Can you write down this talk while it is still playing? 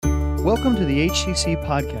Welcome to the HCC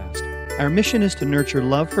podcast. Our mission is to nurture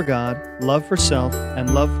love for God, love for self,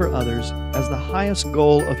 and love for others as the highest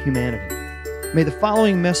goal of humanity. May the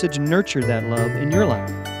following message nurture that love in your life.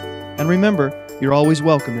 And remember, you're always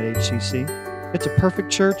welcome at HCC. It's a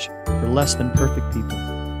perfect church for less than perfect people.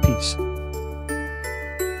 Peace.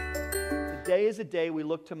 Today is a day we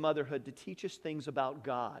look to motherhood to teach us things about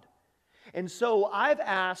God. And so I've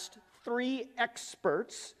asked three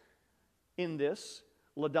experts in this,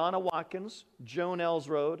 LaDonna Watkins, Joan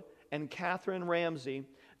Elsrode, and Catherine Ramsey,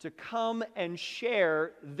 to come and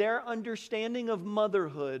share their understanding of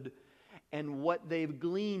motherhood and what they've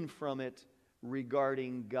gleaned from it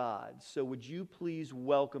regarding God. So would you please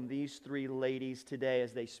welcome these three ladies today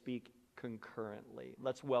as they speak concurrently.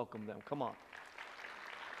 Let's welcome them. Come on.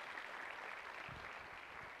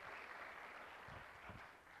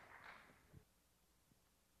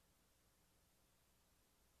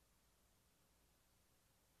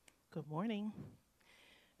 Good morning.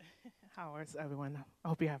 How is everyone? I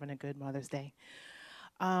hope you're having a good Mother's Day.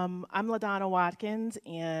 I'm LaDonna Watkins,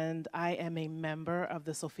 and I am a member of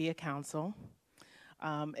the Sophia Council.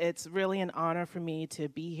 It's really an honor for me to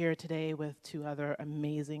be here today with two other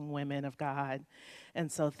amazing women of God, and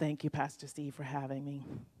so thank you, Pastor Steve, for having me.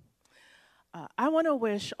 I want to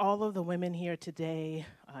wish all of the women here today,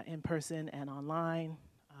 in person and online,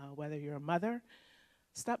 whether you're a mother,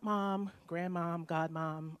 stepmom, grandmom,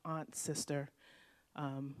 godmom, aunt, sister,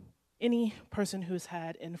 any person who's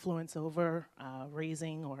had influence over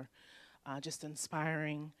raising or just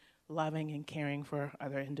inspiring, loving, and caring for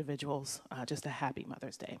other individuals, just a happy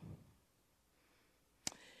Mother's Day.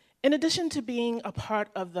 In addition to being a part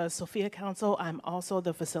of the Sophia Council, I'm also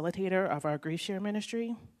the facilitator of our Grief Share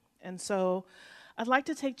ministry. And so I'd like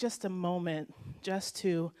to take just a moment just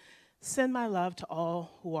to send my love to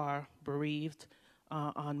all who are bereaved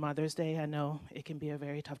on Mother's Day. I know it can be a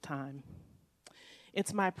very tough time.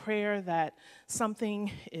 It's my prayer that something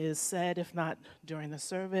is said, if not during the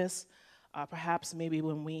service, perhaps maybe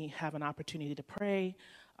when we have an opportunity to pray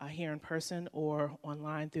here in person or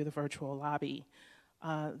online through the virtual lobby,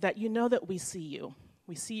 that you know that we see you.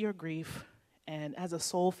 We see your grief, and as a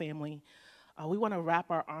soul family, we want to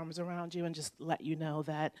wrap our arms around you and just let you know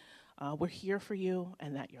that we're here for you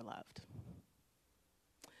and that you're loved.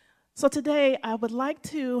 So today, I would like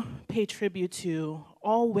to pay tribute to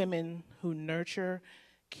all women who nurture,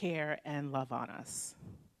 care, and love on us.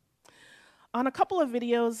 On a couple of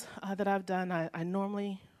videos that I've done, I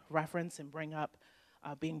normally reference and bring up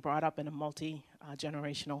being brought up in a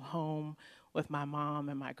multi-generational home with my mom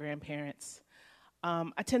and my grandparents.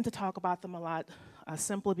 I tend to talk about them a lot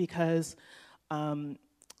simply because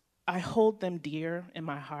I hold them dear in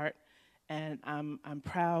my heart. And I'm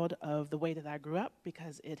proud of the way that I grew up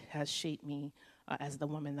because it has shaped me as the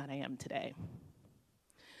woman that I am today.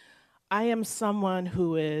 I am someone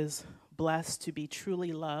who is blessed to be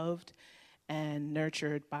truly loved and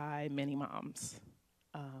nurtured by many moms.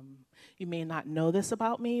 You may not know this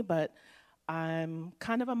about me, but I'm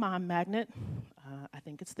kind of a mom magnet. I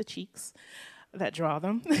think it's the cheeks that draw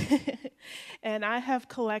them. And I have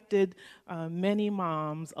collected many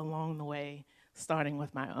moms along the way, starting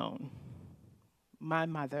with my own. My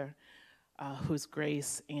mother, whose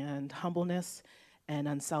grace and humbleness and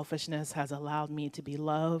unselfishness has allowed me to be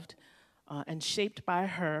loved and shaped by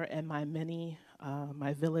her and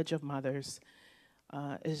my village of mothers,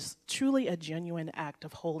 is truly a genuine act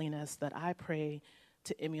of holiness that I pray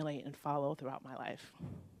to emulate and follow throughout my life.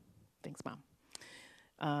 Thanks,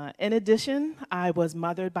 Mom. In addition, I was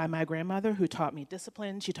mothered by my grandmother, who taught me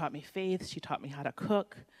discipline. She taught me faith. She taught me how to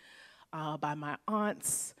cook. By my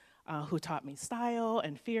aunts, who taught me style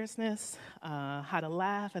and fierceness, how to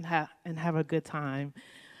laugh and have a good time.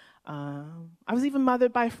 I was even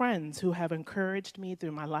mothered by friends who have encouraged me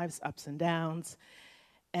through my life's ups and downs.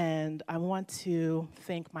 And I want to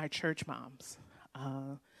thank my church moms,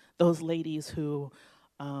 those ladies who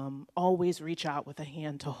always reach out with a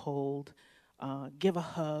hand to hold, give a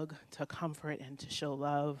hug, to comfort and to show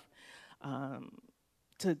love,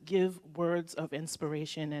 to give words of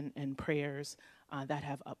inspiration and prayers that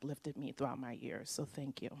have uplifted me throughout my years, so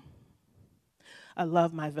thank you. I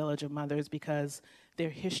love my village of mothers because their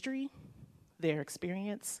history, their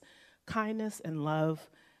experience, kindness, and love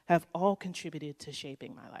have all contributed to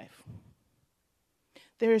shaping my life.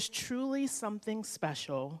 There is truly something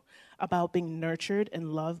special about being nurtured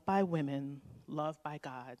and loved by women, loved by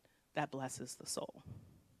God, that blesses the soul.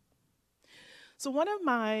 So one of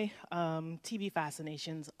my TV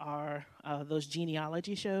fascinations are those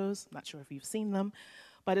genealogy shows. I'm not sure if you've seen them,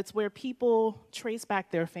 but it's where people trace back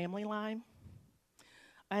their family line.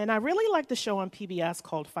 And I really like the show on PBS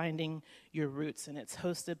called Finding Your Roots, and it's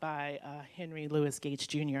hosted by Henry Louis Gates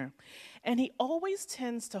Jr. And he always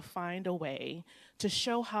tends to find a way to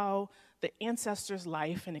show how the ancestor's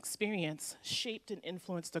life and experience shaped and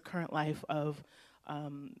influenced the current life of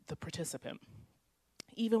the participant,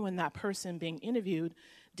 even when that person being interviewed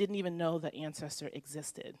didn't even know the ancestor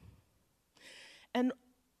existed. And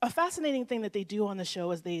a fascinating thing that they do on the show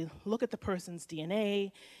is they look at the person's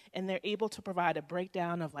DNA, and they're able to provide a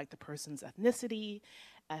breakdown of like the person's ethnicity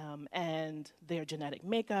and their genetic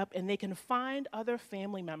makeup, and they can find other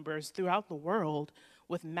family members throughout the world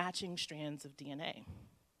with matching strands of DNA.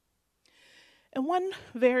 And one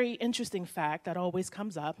very interesting fact that always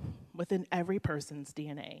comes up within every person's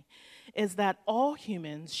DNA is that all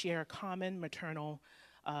humans share a common maternal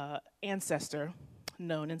ancestor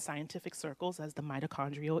known in scientific circles as the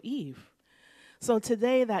mitochondrial Eve. So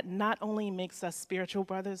today, that not only makes us spiritual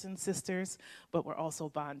brothers and sisters, but we're also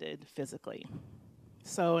bonded physically.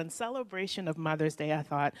 So in celebration of Mother's Day, I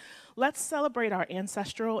thought, let's celebrate our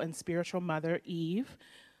ancestral and spiritual mother, Eve,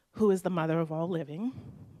 who is the mother of all living.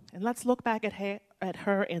 And let's look back at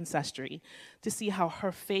her ancestry to see how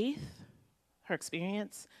her faith, her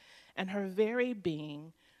experience, and her very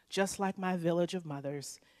being, just like my village of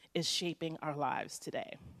mothers, is shaping our lives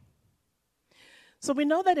today. So we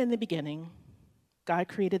know that in the beginning, God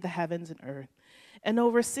created the heavens and earth, and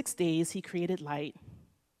over 6 days he created light,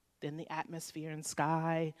 then the atmosphere and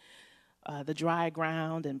sky, the dry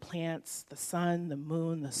ground and plants, the sun, the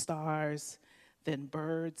moon, the stars, then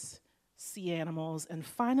birds, sea animals, and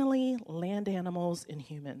finally land animals and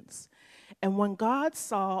humans. And when God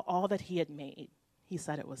saw all that he had made, he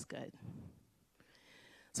said it was good.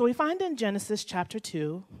 So we find in Genesis chapter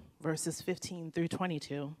 2, verses 15 through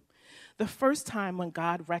 22, the first time when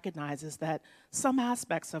God recognizes that some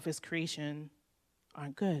aspects of his creation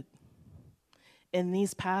aren't good. In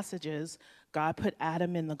these passages, God put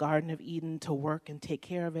Adam in the Garden of Eden to work and take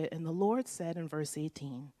care of it, and the Lord said in verse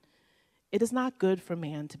 18, "It is not good for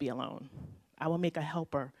man to be alone. I will make a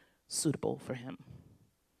helper suitable for him."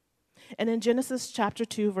 And in Genesis chapter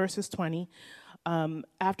 2, verses 20,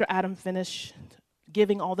 after Adam finished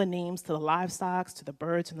giving all the names to the livestock, to the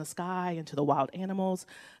birds in the sky, and to the wild animals,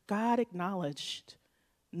 God acknowledged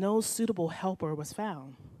no suitable helper was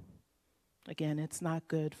found. Again, it's not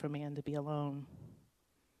good for man to be alone.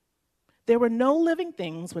 There were no living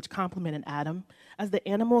things which complemented Adam, as the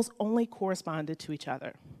animals only corresponded to each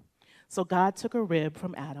other. So God took a rib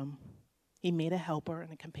from Adam. He made a helper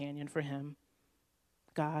and a companion for him.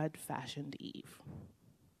 God fashioned Eve.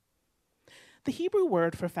 The Hebrew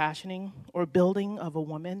word for fashioning or building of a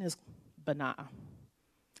woman is banah.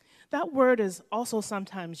 That word is also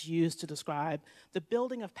sometimes used to describe the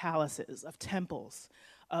building of palaces, of temples,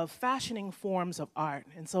 of fashioning forms of art.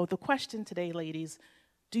 And so the question today, ladies,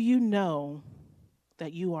 do you know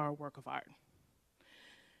that you are a work of art?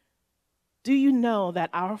 Do you know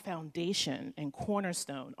that our foundation and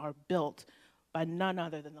cornerstone are built by none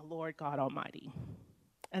other than the Lord God Almighty?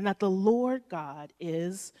 And that the Lord God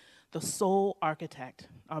is the sole architect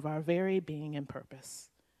of our very being and purpose.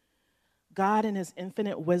 God, in his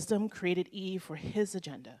infinite wisdom, created Eve for his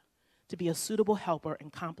agenda, to be a suitable helper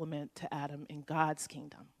and complement to Adam in God's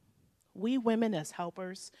kingdom. We women as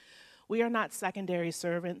helpers, we are not secondary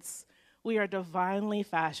servants. We are divinely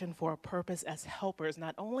fashioned for a purpose as helpers,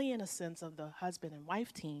 not only in a sense of the husband and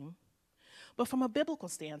wife team, but from a biblical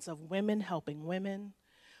stance of women helping women,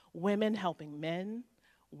 women helping men,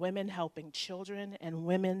 women helping children, and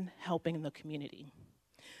women helping the community.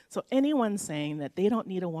 So anyone saying that they don't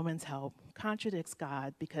need a woman's help contradicts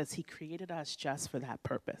God, because he created us just for that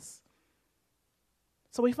purpose.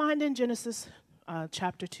 So we find in Genesis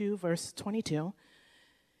chapter 2, verse 22,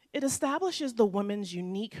 it establishes the woman's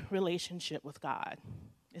unique relationship with God.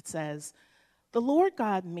 It says, "The Lord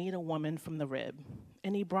God made a woman from the rib,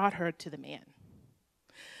 and he brought her to the man."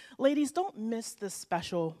 Ladies, don't miss this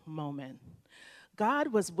special moment. God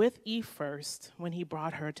was with Eve first when he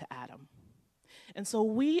brought her to Adam. And so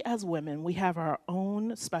we as women, we have our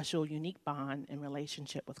own special, unique bond and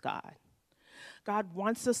relationship with God. God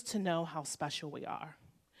wants us to know how special we are.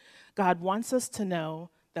 God wants us to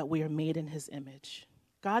know that we are made in his image.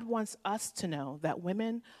 God wants us to know that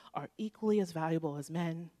women are equally as valuable as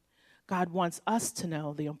men. God wants us to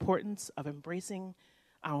know the importance of embracing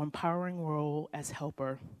our empowering role as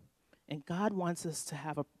helper. And God wants us to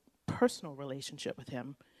have a personal relationship with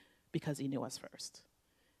him because he knew us first.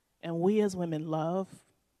 And we as women love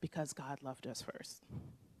because God loved us first.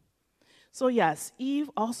 So yes, Eve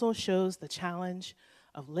also shows the challenge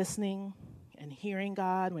of listening and hearing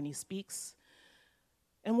God when he speaks.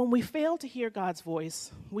 And when we fail to hear God's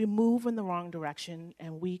voice, we move in the wrong direction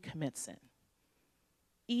and we commit sin.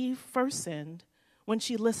 Eve first sinned when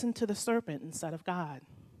she listened to the serpent instead of God.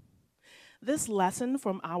 This lesson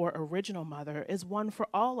from our original mother is one for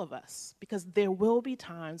all of us because there will be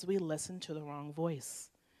times we listen to the wrong voice.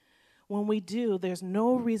 When we do, there's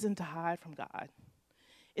no reason to hide from God.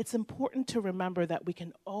 It's important to remember that we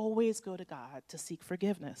can always go to God to seek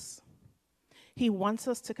forgiveness. He wants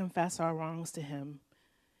us to confess our wrongs to him.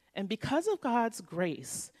 And because of God's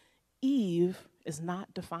grace, Eve is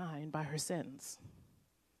not defined by her sins.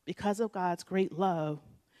 Because of God's great love,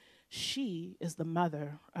 she is the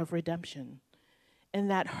mother of redemption, and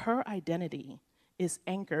that her identity is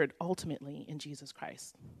anchored ultimately in Jesus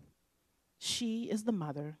Christ. She is the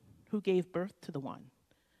mother who gave birth to the one,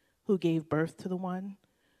 who gave birth to the one,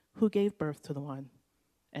 who gave birth to the one,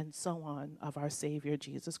 and so on of our Savior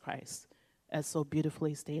Jesus Christ, as so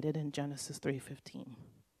beautifully stated in Genesis 3:15.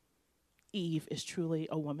 Eve is truly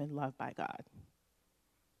a woman loved by God.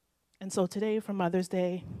 And so today for Mother's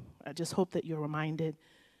Day, I just hope that you're reminded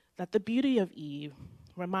that the beauty of Eve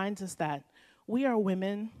reminds us that we are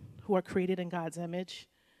women who are created in God's image.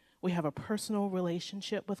 We have a personal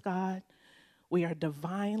relationship with God. We are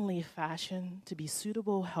divinely fashioned to be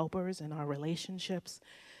suitable helpers in our relationships.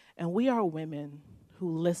 And we are women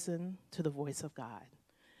who listen to the voice of God.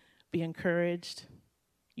 Be encouraged.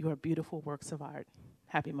 You are beautiful works of art.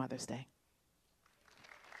 Happy Mother's Day.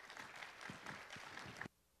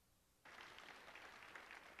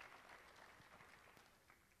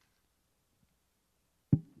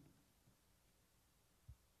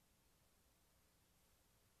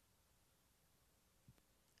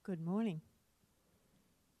 Good morning.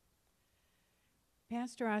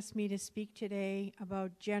 Pastor asked me to speak today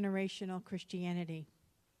about generational Christianity.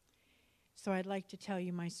 So I'd like to tell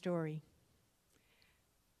you my story.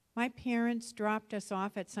 My parents dropped us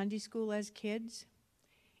off at Sunday school as kids,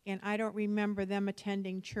 and I don't remember them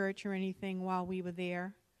attending church or anything while we were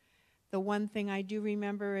there. The one thing I do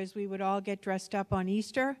remember is we would all get dressed up on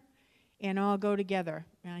Easter and all go together.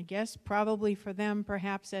 And I guess probably for them,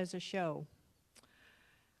 perhaps as a show.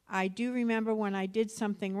 I do remember when I did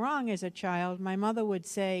something wrong as a child, my mother would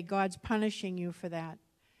say, "God's punishing you for that."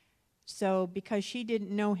 So because she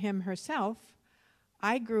didn't know him herself,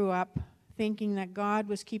 I grew up thinking that God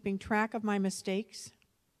was keeping track of my mistakes,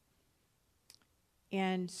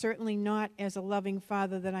 and certainly not as a loving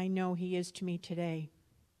father that I know he is to me today.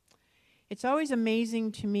 It's always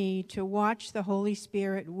amazing to me to watch the Holy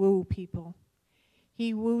Spirit woo people.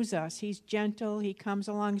 He woos us. He's gentle. He comes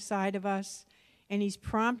alongside of us, and he's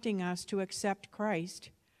prompting us to accept Christ.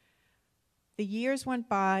 The years went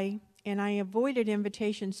by, and I avoided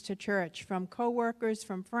invitations to church from coworkers,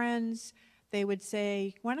 from friends. They would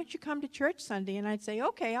say, "Why don't you come to church Sunday?" And I'd say,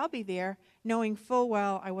 "Okay, I'll be there," knowing full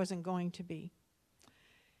well I wasn't going to be.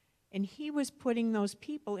 And he was putting those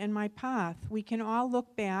people in my path. We can all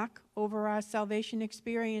look back over our salvation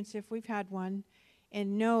experience, if we've had one,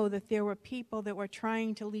 and know that there were people that were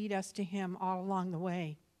trying to lead us to him all along the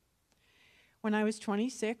way. When I was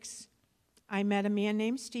 26, I met a man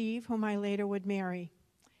named Steve, whom I later would marry.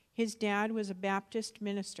 His dad was a Baptist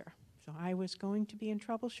minister, so I was going to be in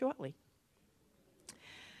trouble shortly.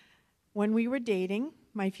 When we were dating,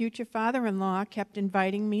 my future father-in-law kept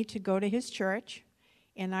inviting me to go to his church,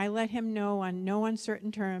 and I let him know on no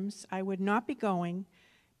uncertain terms I would not be going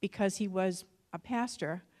because he was a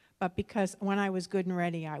pastor, but because when I was good and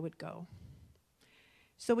ready, I would go.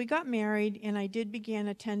 So we got married, and I did begin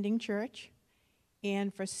attending church.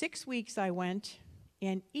 And for 6 weeks I went,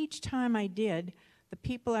 and each time I did, the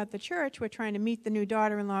people at the church were trying to meet the new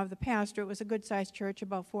daughter-in-law of the pastor. It was a good-sized church,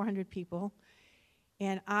 about 400 people.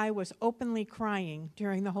 And I was openly crying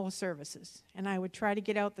during the whole services. And I would try to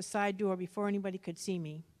get out the side door before anybody could see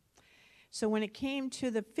me. So when it came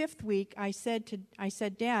to the 5th week, I said,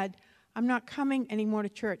 "Dad, I'm not coming anymore to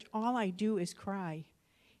church. All I do is cry."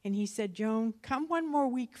 And he said, "Joan, come one more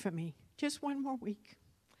week for me, just one more week."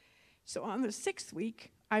 So on the 6th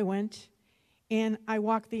week, I went, and I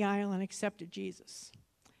walked the aisle and accepted Jesus.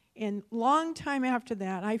 And long time after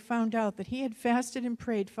that, I found out that he had fasted and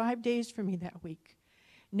prayed 5 days for me that week,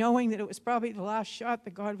 knowing that it was probably the last shot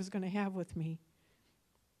that God was going to have with me.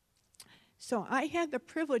 So I had the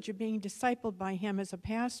privilege of being discipled by him as a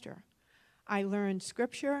pastor. I learned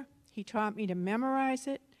Scripture. He taught me to memorize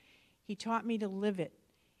it. He taught me to live it.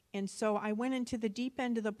 And so I went into the deep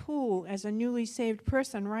end of the pool as a newly saved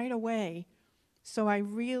person right away. So I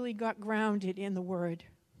really got grounded in the Word.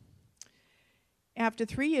 After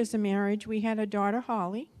 3 years of marriage, we had a daughter,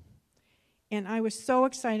 Holly, and I was so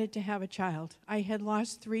excited to have a child. I had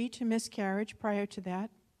lost 3 to miscarriage prior to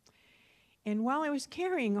that. And while I was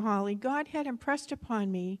carrying Holly, God had impressed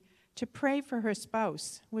upon me to pray for her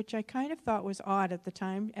spouse, which I kind of thought was odd at the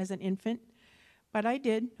time as an infant, but I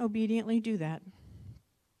did obediently do that.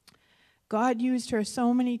 God used her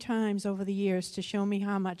so many times over the years to show me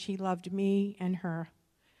how much he loved me and her.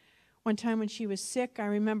 One time when she was sick, I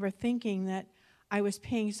remember thinking that I was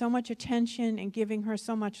paying so much attention and giving her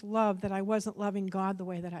so much love that I wasn't loving God the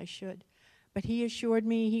way that I should. But he assured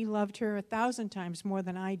me he loved her 1,000 times more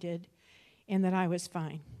than I did, and that I was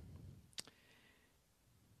fine.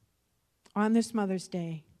 On this Mother's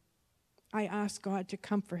Day, I ask God to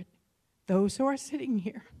comfort those who are sitting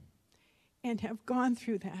here and have gone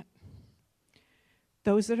through that.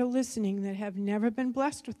 Those that are listening that have never been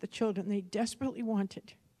blessed with the children they desperately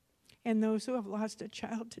wanted, and those who have lost a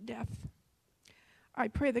child to death. I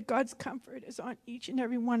pray that God's comfort is on each and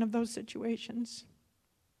every one of those situations.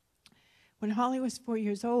 When Holly was 4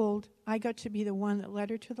 years old, I got to be the one that led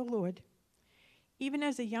her to the Lord. Even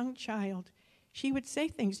as a young child, she would say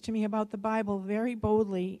things to me about the Bible very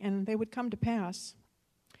boldly, and they would come to pass.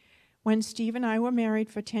 When Steve and I were married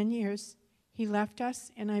for 10 years, he left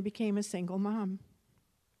us, and I became a single mom.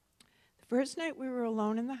 The first night we were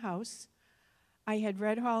alone in the house, I had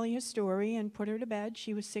read Holly a story and put her to bed.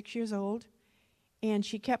 She was 6 years old, and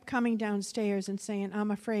she kept coming downstairs and saying,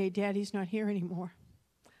 "I'm afraid Daddy's not here anymore."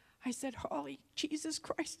 I said, "Holly, Jesus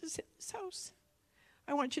Christ is in this house.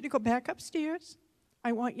 I want you to go back upstairs.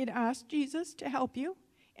 I want you to ask Jesus to help you,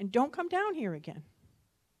 and don't come down here again."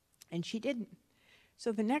 And she didn't.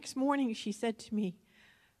 So the next morning she said to me,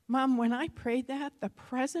 "Mom, when I prayed that, the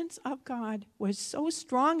presence of God was so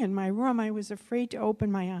strong in my room, I was afraid to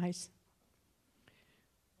open my eyes."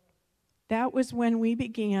 That was when we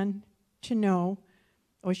began to know,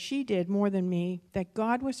 or she did more than me, that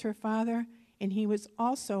God was her father and he was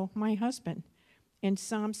also my husband. And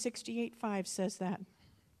Psalm 68:5 says that.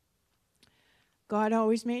 God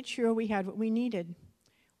always made sure we had what we needed.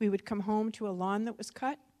 We would come home to a lawn that was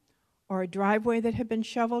cut or a driveway that had been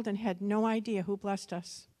shoveled and had no idea who blessed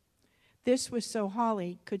us. This was so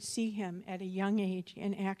Holly could see him at a young age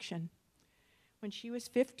in action. When she was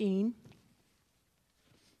 15,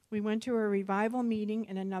 we went to a revival meeting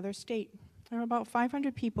in another state. There were about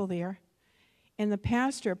 500 people there, and the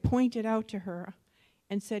pastor pointed out to her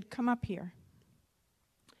and said, "Come up here."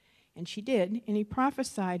 And she did, and he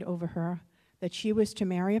prophesied over her that she was to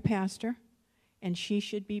marry a pastor, and she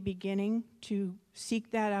should be beginning to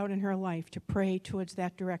seek that out in her life, to pray towards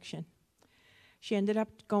that direction. She ended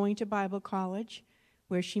up going to Bible college,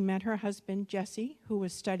 where she met her husband, Jesse, who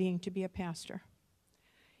was studying to be a pastor.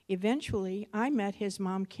 Eventually, I met his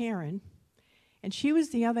mom, Karen, and she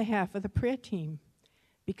was the other half of the prayer team,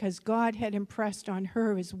 because God had impressed on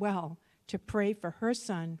her as well to pray for her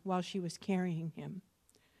son while she was carrying him.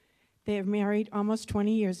 They have married almost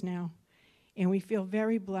 20 years now, and we feel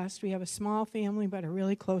very blessed. We have a small family, but a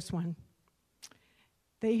really close one.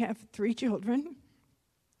 They have 3 children,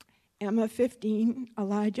 Emma 15,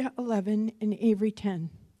 Elijah 11, and Avery 10.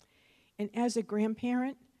 And as a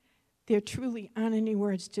grandparent, there truly aren't any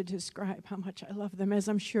words to describe how much I love them, as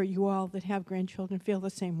I'm sure you all that have grandchildren feel the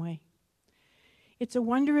same way. It's a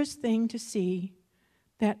wondrous thing to see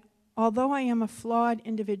that although I am a flawed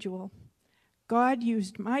individual, God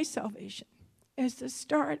used my salvation as the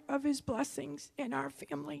start of his blessings in our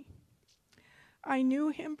family. I knew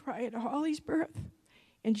him prior to Holly's birth,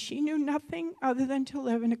 and she knew nothing other than to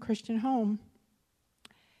live in a Christian home.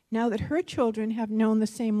 Now that her children have known the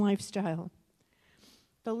same lifestyle.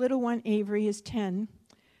 The little one, Avery, is 10.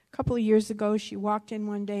 A couple of years ago, she walked in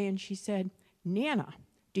one day and she said, "Nana,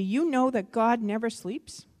 do you know that God never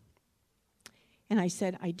sleeps?" And I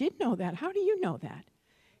said, "I did know that. How do you know that?"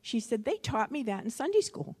 She said, "They taught me that in Sunday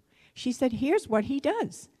school." She said, "Here's what he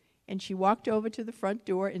does." And she walked over to the front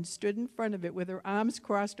door and stood in front of it with her arms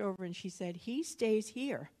crossed over, and she said, "He stays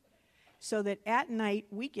here so that at night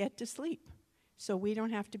we get to sleep, so we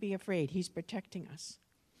don't have to be afraid. He's protecting us."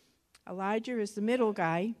 Elijah is the middle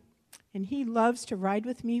guy, and he loves to ride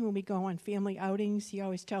with me when we go on family outings. He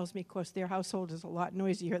always tells me, of course, their household is a lot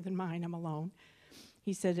noisier than mine. I'm alone.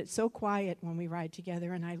 He said, "It's so quiet when we ride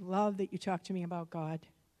together, and I love that you talk to me about God."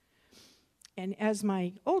 And as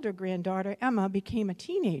my older granddaughter, Emma, became a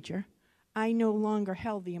teenager, I no longer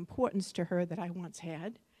held the importance to her that I once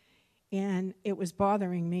had, and it was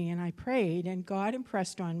bothering me, and I prayed, and God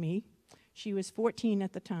impressed on me, she was 14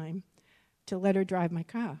 at the time, to let her drive my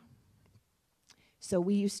car. So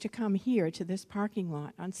we used to come here to this parking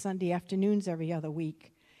lot on Sunday afternoons every other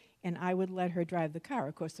week, and I would let her drive the car.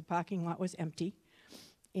 Of course, the parking lot was empty,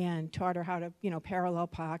 and taught her how to, parallel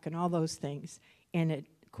park and all those things. And of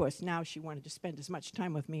course, now she wanted to spend as much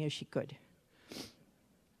time with me as she could.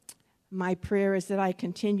 My prayer is that I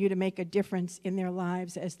continue to make a difference in their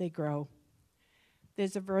lives as they grow.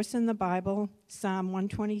 There's a verse in the Bible, Psalm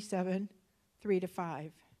 127,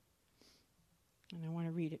 3-5. And I want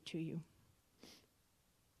to read it to you.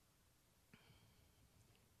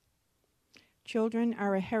 Children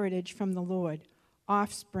are a heritage from the Lord.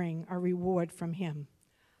 Offspring are reward from him.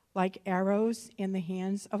 Like arrows in the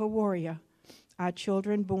hands of a warrior are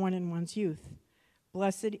children born in one's youth.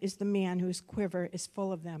 Blessed is the man whose quiver is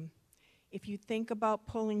full of them. If you think about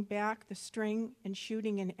pulling back the string and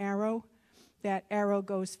shooting an arrow, that arrow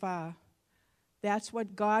goes far. That's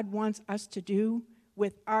what God wants us to do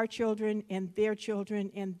with our children and their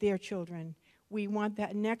children and their children. We want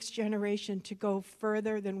that next generation to go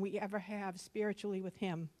further than we ever have spiritually with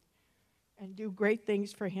him and do great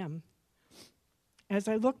things for him. As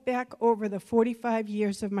I look back over the 45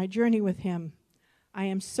 years of my journey with him, I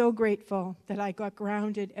am so grateful that I got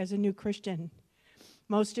grounded as a new Christian.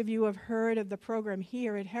 Most of you have heard of the program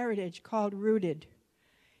here at Heritage called Rooted.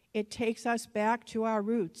 It takes us back to our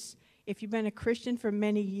roots. If you've been a Christian for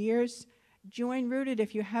many years, join Rooted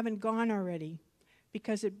if you haven't gone already,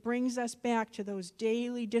 because it brings us back to those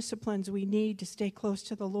daily disciplines we need to stay close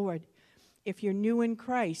to the Lord. If you're new in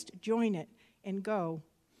Christ, join it and go.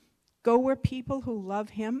 Go where people who love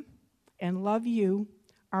him and love you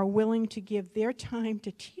are willing to give their time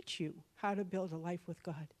to teach you how to build a life with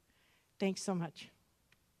God. Thanks so much.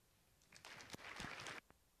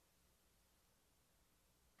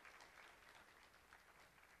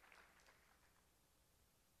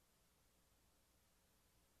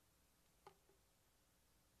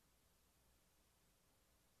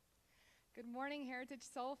 Good morning, Heritage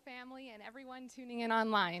Soul family and everyone tuning in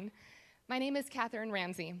online. My name is Catherine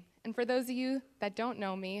Ramsey, and for those of you that don't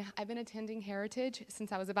know me, I've been attending Heritage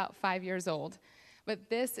since I was about 5 years old, but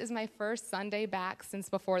this is my first Sunday back since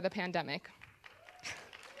before the pandemic.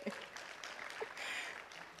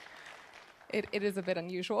 It is a bit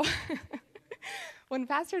unusual. When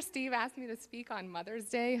Pastor Steve asked me to speak on Mother's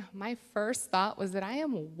Day, my first thought was that I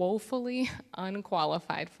am woefully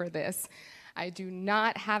unqualified for this. I do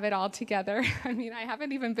not have it all together. I mean, I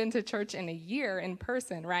haven't even been to church in a year in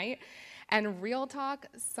person, right? And real talk,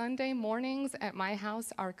 Sunday mornings at my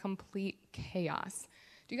house are complete chaos.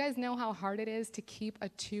 Do you guys know how hard it is to keep a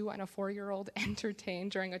 2- and 4-year-old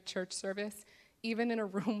entertained during a church service, even in a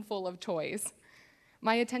room full of toys?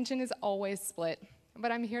 My attention is always split,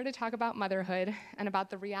 but I'm here to talk about motherhood and about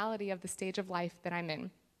the reality of the stage of life that I'm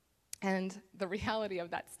in. And the reality of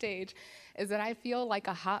that stage is that I feel like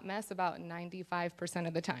a hot mess about 95%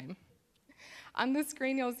 of the time. On the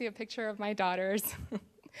screen, you'll see a picture of my daughters.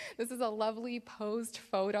 This is a lovely posed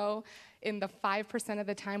photo in the 5% of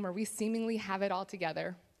the time where we seemingly have it all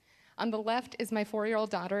together. On the left is my 4-year-old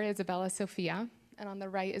daughter, Isabella Sophia, and on the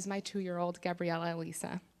right is my 2-year-old, Gabriella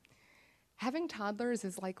Elisa. Having toddlers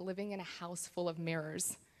is like living in a house full of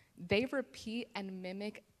mirrors. They repeat and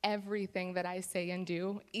mimic everything that I say and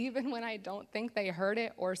do, even when I don't think they heard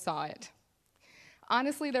it or saw it.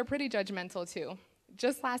 Honestly, they're pretty judgmental too.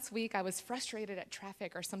 Just last week, I was frustrated at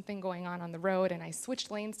traffic or something going on the road, and I switched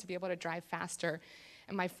lanes to be able to drive faster.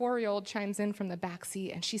 And my 4-year-old chimes in from the back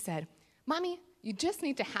seat, and she said, "Mommy, you just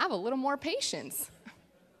need to have a little more patience."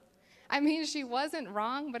 I mean, she wasn't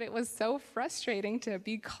wrong, but it was so frustrating to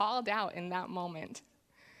be called out in that moment.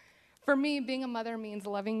 For me, being a mother means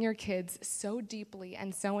loving your kids so deeply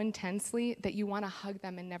and so intensely that you want to hug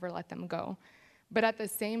them and never let them go. But at the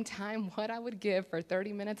same time, what I would give for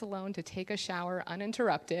 30 minutes alone to take a shower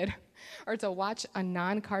uninterrupted or to watch a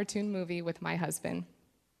non-cartoon movie with my husband.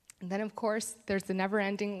 And then, of course, there's the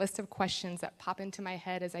never-ending list of questions that pop into my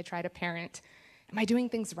head as I try to parent. Am I doing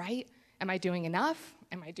things right? Am I doing enough?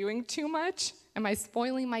 Am I doing too much? Am I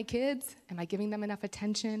spoiling my kids? Am I giving them enough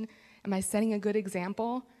attention? Am I setting a good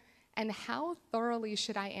example? And how thoroughly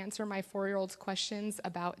should I answer my 4-year-old's questions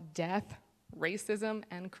about death, racism,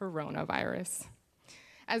 and coronavirus?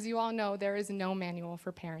 As you all know, there is no manual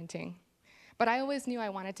for parenting. But I always knew I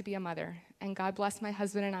wanted to be a mother, and God blessed my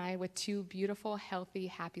husband and I with 2 beautiful, healthy,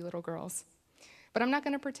 happy little girls. But I'm not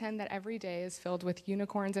going to pretend that every day is filled with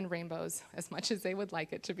unicorns and rainbows, as much as they would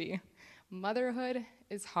like it to be. Motherhood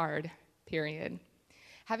is hard, period.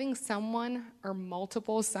 Having someone or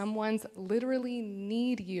multiple someones literally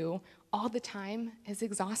need you all the time is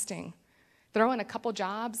exhausting. Throw in a couple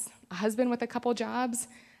jobs, a husband with a couple jobs,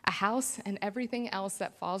 a house, and everything else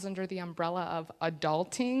that falls under the umbrella of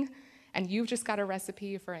adulting, and you've just got a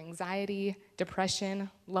recipe for anxiety, depression,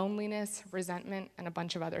 loneliness, resentment, and a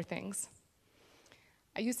bunch of other things.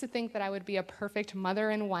 I used to think that I would be a perfect mother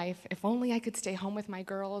and wife if only I could stay home with my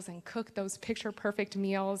girls and cook those picture-perfect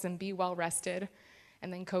meals and be well-rested.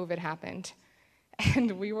 And then COVID happened.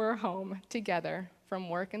 and we were home together from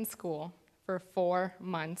work and school for 4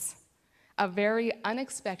 months. A very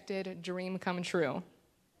unexpected dream come true.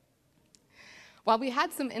 While we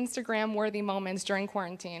had some Instagram-worthy moments during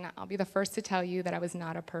quarantine, I'll be the first to tell you that I was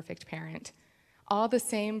not a perfect parent. All the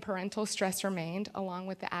same parental stress remained, along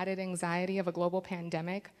with the added anxiety of a global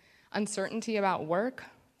pandemic, uncertainty about work,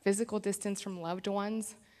 physical distance from loved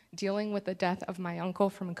ones, dealing with the death of my uncle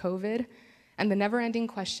from COVID, and the never-ending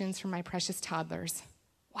questions from my precious toddlers.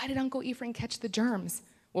 Why did Uncle Ephraim catch the germs?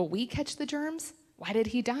 Will we catch the germs? Why did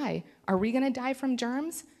he die? Are we gonna die from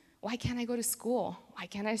germs? Why can't I go to school? Why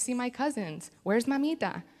can't I see my cousins? Where's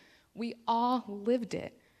Mamita? We all lived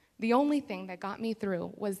it. The only thing that got me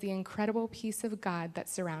through was the incredible peace of God that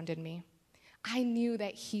surrounded me. I knew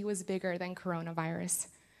that he was bigger than coronavirus.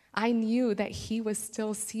 I knew that he was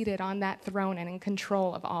still seated on that throne and in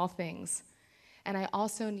control of all things. And I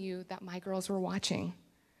also knew that my girls were watching.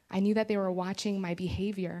 I knew that they were watching my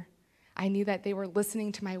behavior. I knew that they were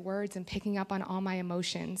listening to my words and picking up on all my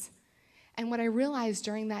emotions. And what I realized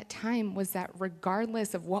during that time was that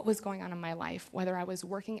regardless of what was going on in my life, whether I was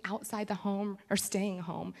working outside the home or staying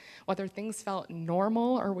home, whether things felt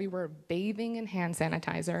normal or we were bathing in hand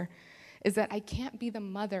sanitizer, is that I can't be the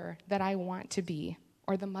mother that I want to be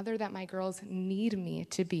or the mother that my girls need me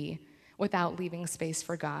to be without leaving space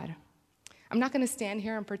for God. I'm not going to stand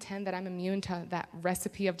here and pretend that I'm immune to that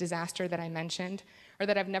recipe of disaster that I mentioned or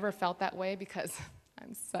that I've never felt that way because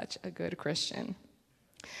I'm such a good Christian.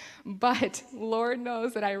 But Lord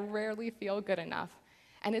knows that I rarely feel good enough.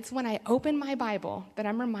 And it's when I open my Bible that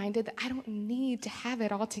I'm reminded that I don't need to have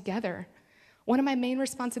it all together. One of my main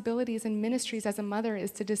responsibilities in ministries as a mother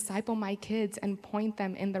is to disciple my kids and point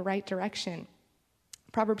them in the right direction.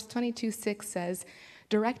 Proverbs 22:6 says,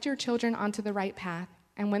 "Direct your children onto the right path,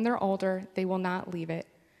 and when they're older, they will not leave it."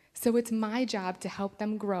 So it's my job to help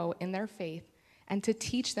them grow in their faith and to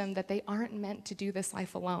teach them that they aren't meant to do this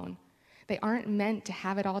life alone. They aren't meant to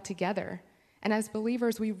have it all together. And as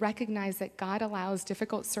believers, we recognize that God allows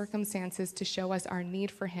difficult circumstances to show us our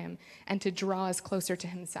need for him and to draw us closer to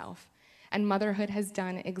himself. And motherhood has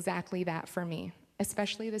done exactly that for me,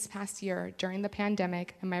 especially this past year during the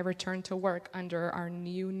pandemic and my return to work under our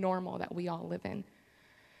new normal that we all live in.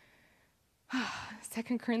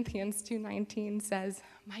 2 Corinthians 2:19 says,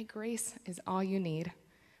 "My grace is all you need.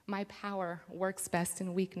 My power works best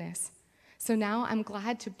in weakness. So now I'm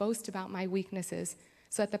glad to boast about my weaknesses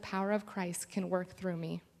so that the power of Christ can work through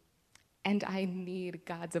me." And I need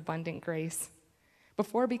God's abundant grace.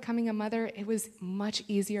 Before becoming a mother, it was much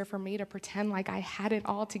easier for me to pretend like I had it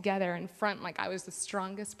all together and front like I was the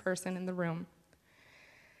strongest person in the room.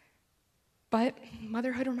 But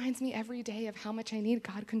motherhood reminds me every day of how much I need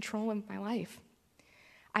God control in my life.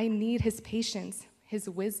 I need his patience, his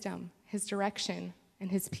wisdom, his direction, and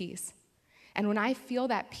his peace. And when I feel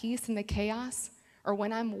that peace in the chaos, or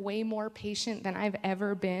when I'm way more patient than I've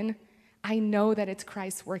ever been, I know that it's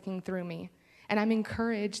Christ working through me. And I'm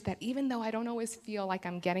encouraged that even though I don't always feel like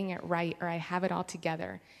I'm getting it right or I have it all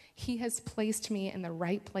together, he has placed me in the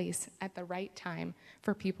right place at the right time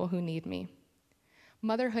for people who need me.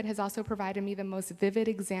 Motherhood has also provided me the most vivid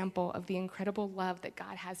example of the incredible love that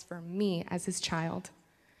God has for me as his child.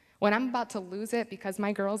 When I'm about to lose it because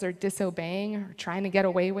my girls are disobeying or trying to get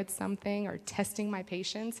away with something or testing my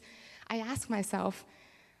patience, I ask myself,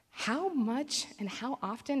 how much and how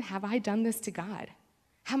often have I done this to God?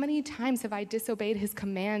 How many times have I disobeyed his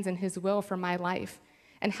commands and his will for my life?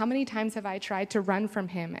 And how many times have I tried to run from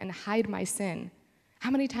him and hide my sin?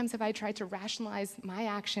 How many times have I tried to rationalize my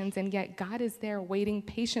actions, and yet God is there waiting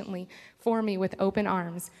patiently for me with open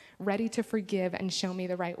arms, ready to forgive and show me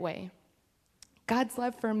the right way? God's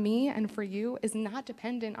love for me and for you is not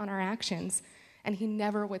dependent on our actions, and he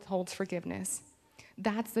never withholds forgiveness.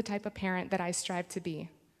 That's the type of parent that I strive to be.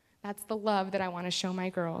 That's the love that I want to show my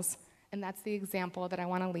girls, and that's the example that I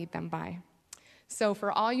want to lead them by. So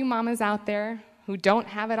for all you mamas out there who don't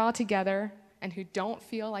have it all together and who don't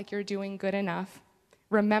feel like you're doing good enough,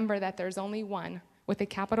 remember that there's only one with a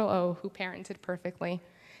capital O who parented perfectly,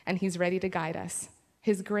 and he's ready to guide us.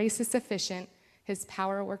 His grace is sufficient. His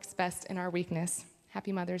power works best in our weakness.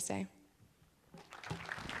 Happy Mother's Day.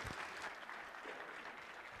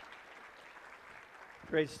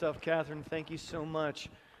 Great stuff, Catherine. Thank you so much.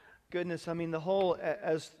 Goodness, I mean, the whole,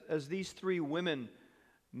 as these three women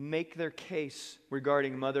make their case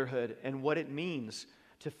regarding motherhood and what it means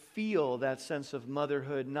to feel that sense of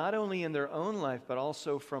motherhood, not only in their own life, but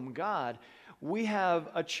also from God, we have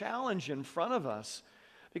a challenge in front of us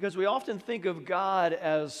because we often think of God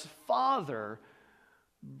as Father,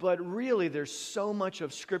 but really there's so much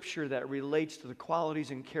of Scripture that relates to the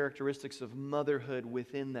qualities and characteristics of motherhood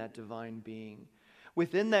within that divine being.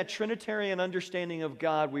 Within that Trinitarian understanding of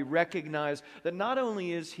God, we recognize that not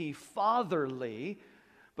only is He fatherly,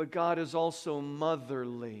 but God is also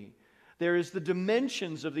motherly. There is the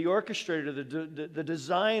dimensions of the orchestrator, the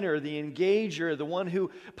designer, the engager, the one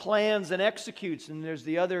who plans and executes. And there's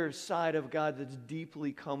the other side of God that's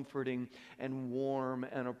deeply comforting and warm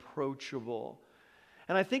and approachable.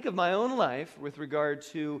 And I think of my own life with regard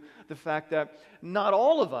to the fact that not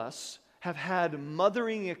all of us have had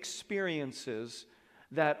mothering experiences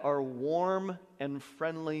that are warm and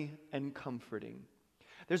friendly and comforting.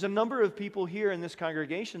 There's a number of people here in this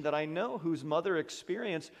congregation that I know whose mother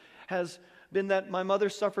experience has been that my mother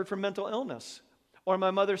suffered from mental illness, or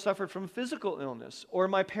my mother suffered from physical illness, or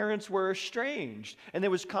my parents were estranged, and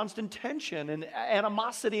there was constant tension and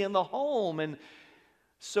animosity in the home. And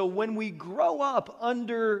so when we grow up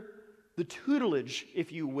under the tutelage,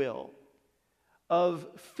 if you will, of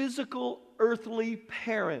physical earthly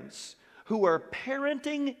parents who are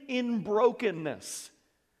parenting in brokenness.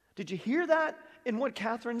 Did you hear that in what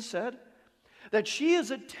Catherine said? That she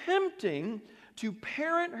is attempting to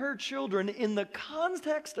parent her children in the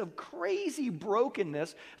context of crazy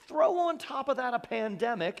brokenness, throw on top of that a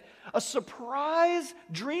pandemic, a surprise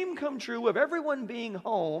dream come true of everyone being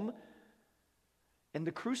home, and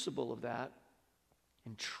the crucible of that,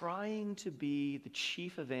 and trying to be the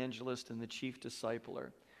chief evangelist and the chief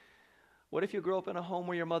discipler. What if you grew up in a home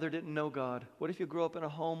where your mother didn't know God? What if you grew up in a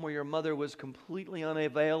home where your mother was completely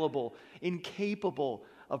unavailable, incapable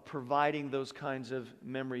of providing those kinds of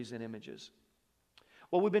memories and images?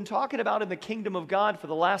 What we've been talking about in the kingdom of God for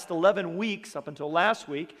the last 11 weeks, up until last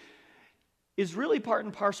week, is really part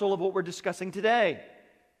and parcel of what we're discussing today.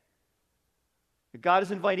 God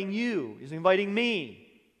is inviting you, He's inviting me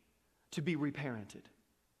to be reparented.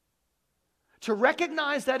 To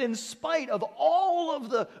recognize that in spite of all of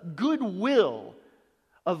the goodwill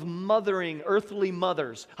of mothering, earthly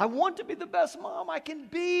mothers, I want to be the best mom I can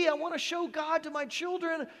be. I want to show God to my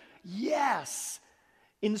children. Yes,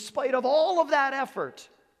 in spite of all of that effort,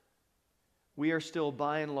 we are still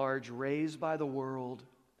by and large raised by the world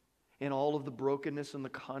in all of the brokenness in the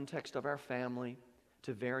context of our family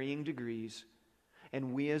to varying degrees.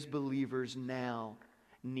 And we as believers now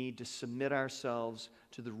need to submit ourselves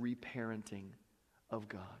to the reparenting of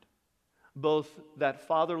God. Both that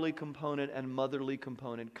fatherly component and motherly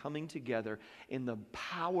component coming together in the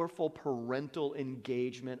powerful parental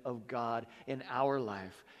engagement of God in our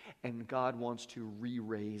life. And God wants to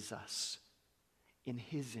re-raise us in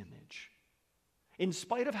His image. In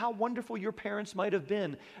spite of how wonderful your parents might have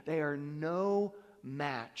been, they are no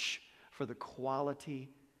match for the quality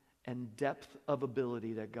and depth of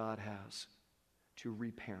ability that God has to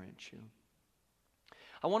reparent you.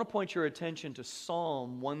 I want to point your attention to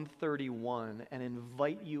Psalm 131 and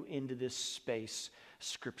invite you into this space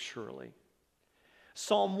scripturally.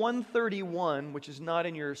 Psalm 131, which is not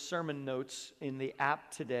in your sermon notes in the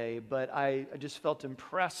app today, but I just felt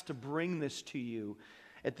impressed to bring this to you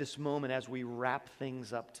at this moment as we wrap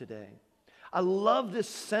things up today. I love this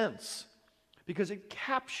sense because it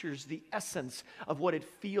captures the essence of what it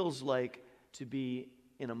feels like to be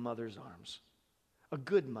in a mother's arms. A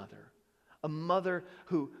good mother. A mother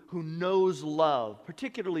who knows love,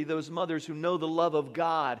 particularly those mothers who know the love of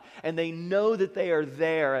God, and they know that they are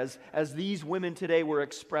there, as these women today were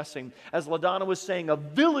expressing. As LaDonna was saying, a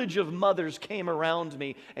village of mothers came around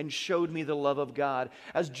me and showed me the love of God.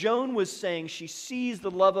 As Joan was saying, she sees the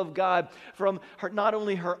love of God from not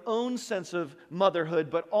only her own sense of motherhood,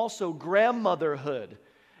 but also grandmotherhood.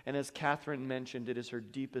 And as Catherine mentioned, it is her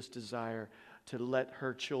deepest desire to let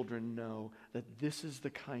her children know that this is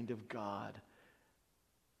the kind of God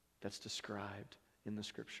that's described in the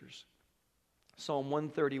Scriptures. Psalm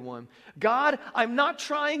 131. God, I'm not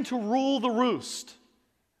trying to rule the roost.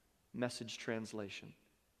 Message translation.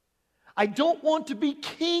 I don't want to be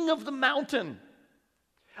king of the mountain.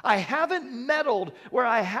 I haven't meddled where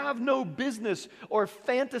I have no business or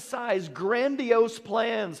fantasized grandiose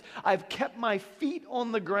plans. I've kept my feet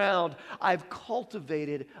on the ground. I've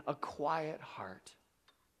cultivated a quiet heart.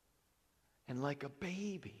 And like a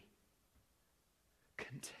baby,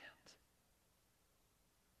 content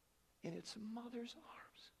in its mother's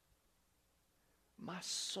arms. My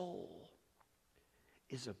soul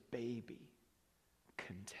is a baby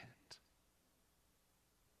content.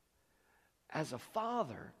 As a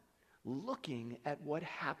father, looking at what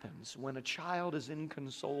happens when a child is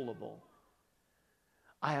inconsolable,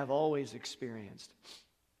 I have always experienced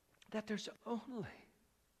that there's only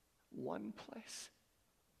one place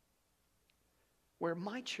where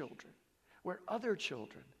my children, where other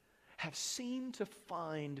children have seemed to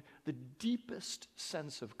find the deepest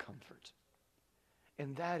sense of comfort.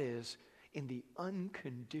 And that is in the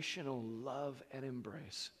unconditional love and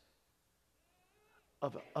embrace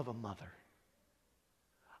of a mother.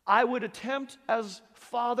 I would attempt as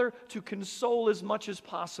father to console as much as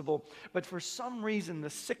possible, but for some reason, the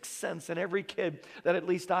sixth sense in every kid that at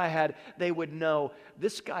least I had, they would know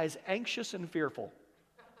this guy's anxious and fearful.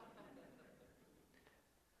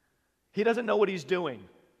 He doesn't know what he's doing.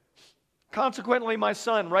 Consequently, my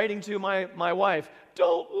son writing to my wife,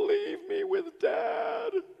 "Don't leave me with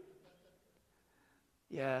Dad."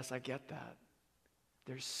 Yes, I get that.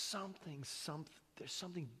 There's something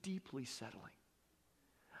deeply settling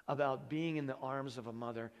about being in the arms of a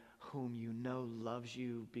mother whom you know loves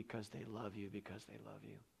you because they love you, because they love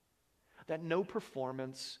you. That no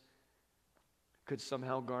performance could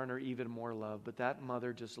somehow garner even more love, but that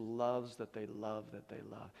mother just loves that they love that they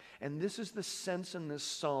love. And this is the sense in this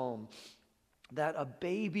psalm, that a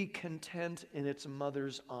baby content in its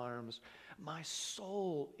mother's arms. My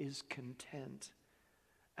soul is content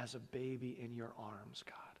as a baby in your arms,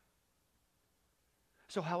 God.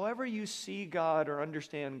 So however you see God or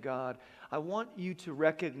understand God, I want you to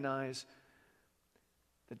recognize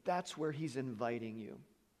that that's where He's inviting you.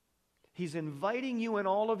 He's inviting you in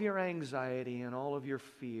all of your anxiety and all of your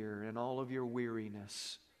fear and all of your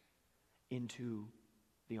weariness into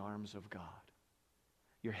the arms of God,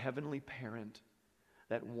 your heavenly parent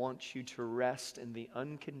that wants you to rest in the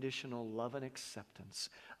unconditional love and acceptance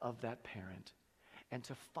of that parent and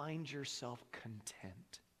to find yourself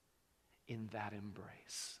content in that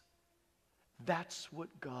embrace. That's what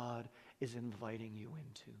God is inviting you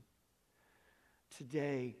into.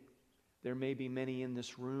 Today, there may be many in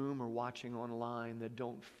this room or watching online that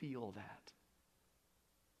don't feel that.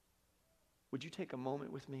 Would you take a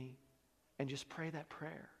moment with me and just pray that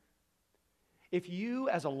prayer? If you,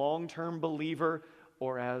 as a long-term believer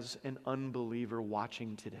or as an unbeliever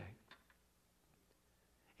watching today,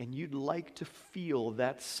 and you'd like to feel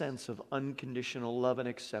that sense of unconditional love and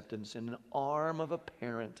acceptance in an arm of a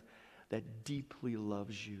parent that deeply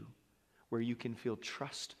loves you, where you can feel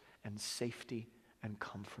trust and safety and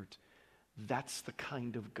comfort, that's the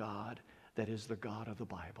kind of God that is the God of the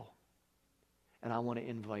Bible. And I want to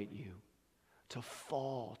invite you to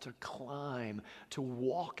fall, to climb, to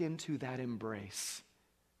walk into that embrace.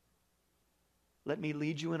 Let me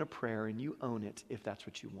lead you in a prayer and you own it if that's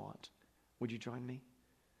what you want. Would you join me?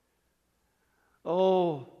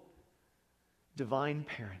 Oh, divine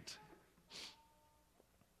parent,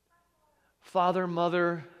 Father,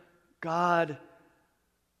 Mother, God,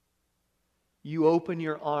 you open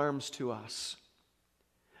your arms to us.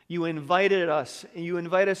 You invited us, and you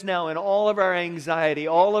invite us now in all of our anxiety,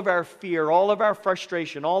 all of our fear, all of our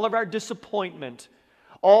frustration, all of our disappointment,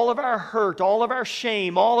 all of our hurt, all of our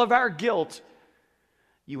shame, all of our guilt.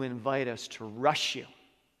 You invite us to rush you,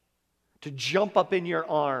 to jump up in your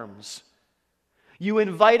arms. You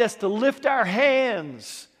invite us to lift our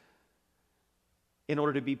hands in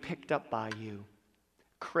order to be picked up by you,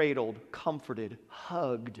 cradled, comforted,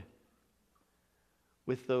 hugged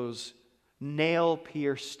with those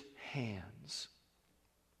nail-pierced hands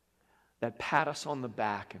that pat us on the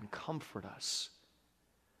back and comfort us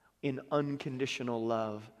in unconditional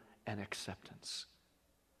love and acceptance.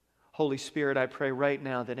 Holy Spirit, I pray right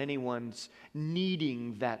now that anyone's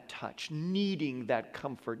needing that touch, needing that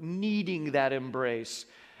comfort, needing that embrace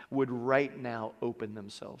would right now open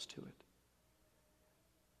themselves to it.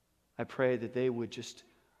 I pray that they would just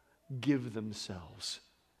give themselves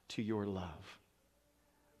to your love,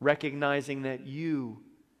 recognizing that you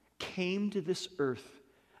came to this earth,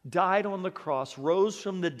 died on the cross, rose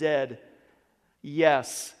from the dead,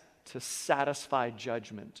 yes, to satisfy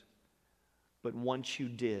judgment. But once you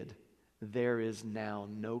did, there is now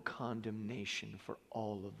no condemnation for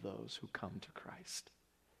all of those who come to Christ.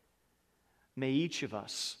 May each of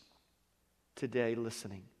us today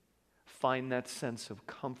listening find that sense of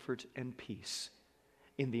comfort and peace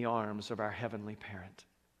in the arms of our heavenly parent.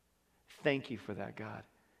 Thank you for that, God.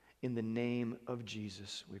 In the name of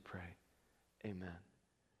Jesus, we pray. Amen.